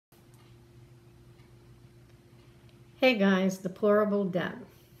Hey guys, Deplorable Deb.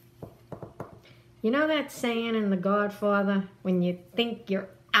 You know that saying in The Godfather, when you think you're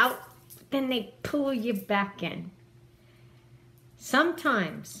out, then they pull you back in?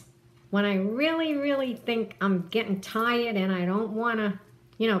 Sometimes, when I really think I'm getting tired and I don't want to,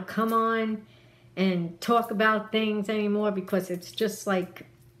 come on and talk about things anymore because it's just like,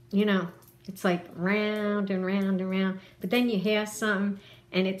 it's like round and round and round. But then you hear something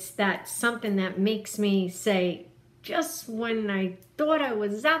and it's that something that makes me say, just when I thought I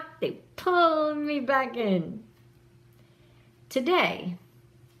was out, they pulled me back in. Today,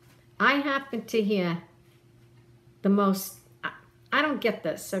 I happen to hear the most, I don't get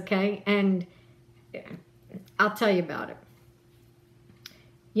this, okay? And I'll tell you about it.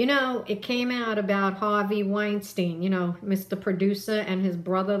 It came out about Harvey Weinstein, Mr. Producer and his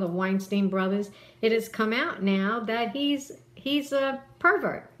brother, the Weinstein brothers. It has come out now that he's a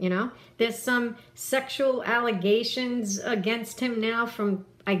pervert, There's some sexual allegations against him now from,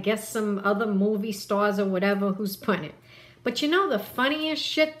 I guess, some other movie stars or whatever who's putting it. But the funniest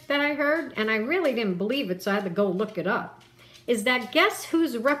shit that I heard, and I really didn't believe it, so I had to go look it up, is that guess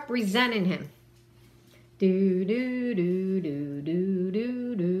who's representing him? Do do do do do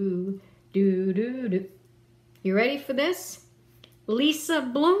do do do do do. You ready for this? Lisa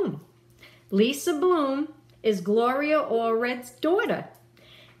Bloom. Lisa Bloom is Gloria Allred's daughter.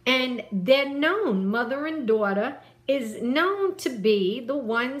 And they're known, mother and daughter, is known to be the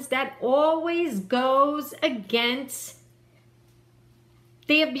ones that always goes against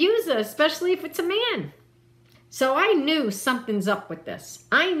the abuser, especially if it's a man. So I knew something's up with this.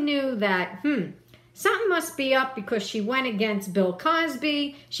 I knew that, something must be up because she went against Bill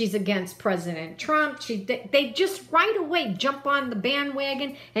Cosby. She's against President Trump. They just right away jump on the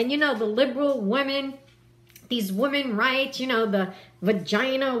bandwagon. And the liberal women, these women rights, the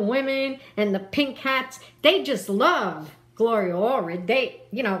vagina women and the pink hats, they just love Gloria Allred. They,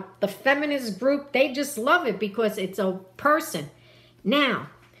 the feminist group, they just love it because it's a person. Now,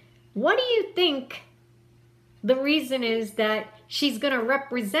 what do you think the reason is that she's going to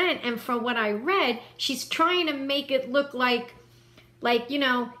represent? And from what I read, she's trying to make it look like,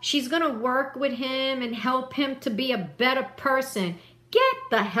 she's going to work with him and help him to be a better person. Get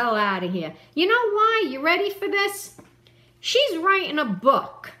the hell out of here. You know why? You ready for this? She's writing a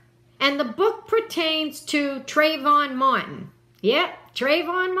book, and the book pertains to Trayvon Martin. Yep,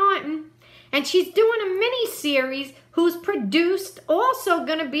 Trayvon Martin. And she's doing a mini-series who's also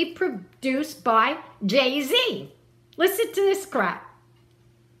going to be produced by Jay-Z. Listen to this crap.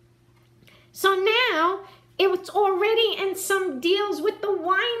 So now, it's already in some deals with the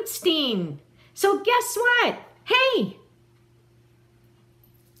Weinstein. So guess what? Hey,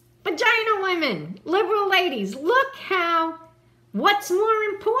 vagina women, liberal ladies, look what's more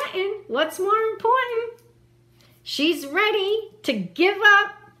important? She's ready to give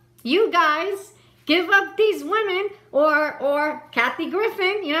up, you guys, give up these women, or Kathy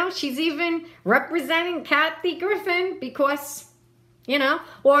Griffin, she's even representing Kathy Griffin because,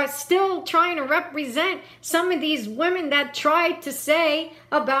 or still trying to represent some of these women that tried to say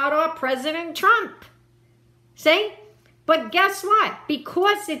about our President Trump. See? But guess what?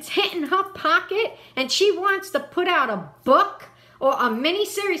 Because it's hitting her pocket and she wants to put out a book or a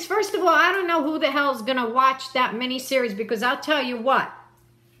mini-series. First of all, I don't know who the hell is going to watch that mini-series because I'll tell you what.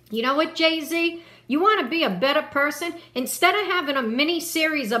 You know what, Jay-Z? You want to be a better person? Instead of having a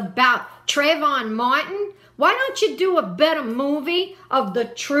mini-series about Trayvon Martin, why don't you do a better movie of the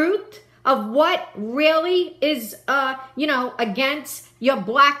truth of what really is, against your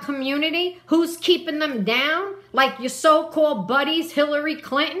black community? Who's keeping them down? Like your so-called buddies, Hillary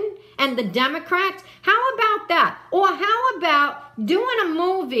Clinton and the Democrats? How about that? Or how about doing a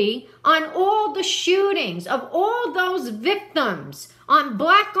movie on all the shootings of all those victims on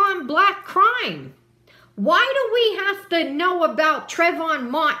black crime? Why do we have to know about Trayvon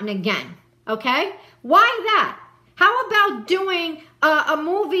Martin again? Okay? Why that? How about doing a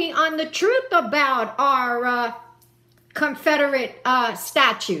movie on the truth about our Confederate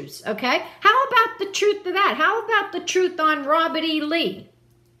statues, okay? How about the truth of that? How about the truth on Robert E. Lee?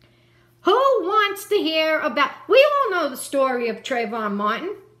 Who wants to hear about... We all know the story of Trayvon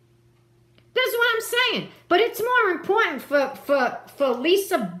Martin. That's what I'm saying. But it's more important for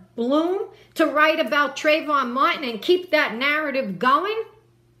Lisa Bloom to write about Trayvon Martin and keep that narrative going.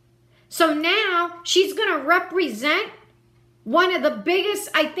 So now she's going to represent one of the biggest...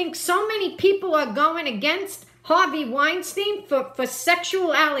 I think so many people are going against Harvey Weinstein for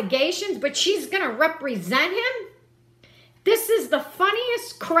sexual allegations, but she's going to represent him? This is the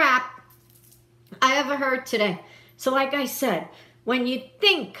funniest crap I ever heard today. So like I said, when you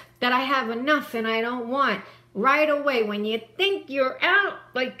think that I have enough and I don't want, right away. When you think you're out,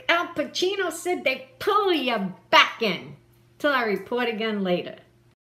 like Al Pacino said, they pull you back in. Till I report again later.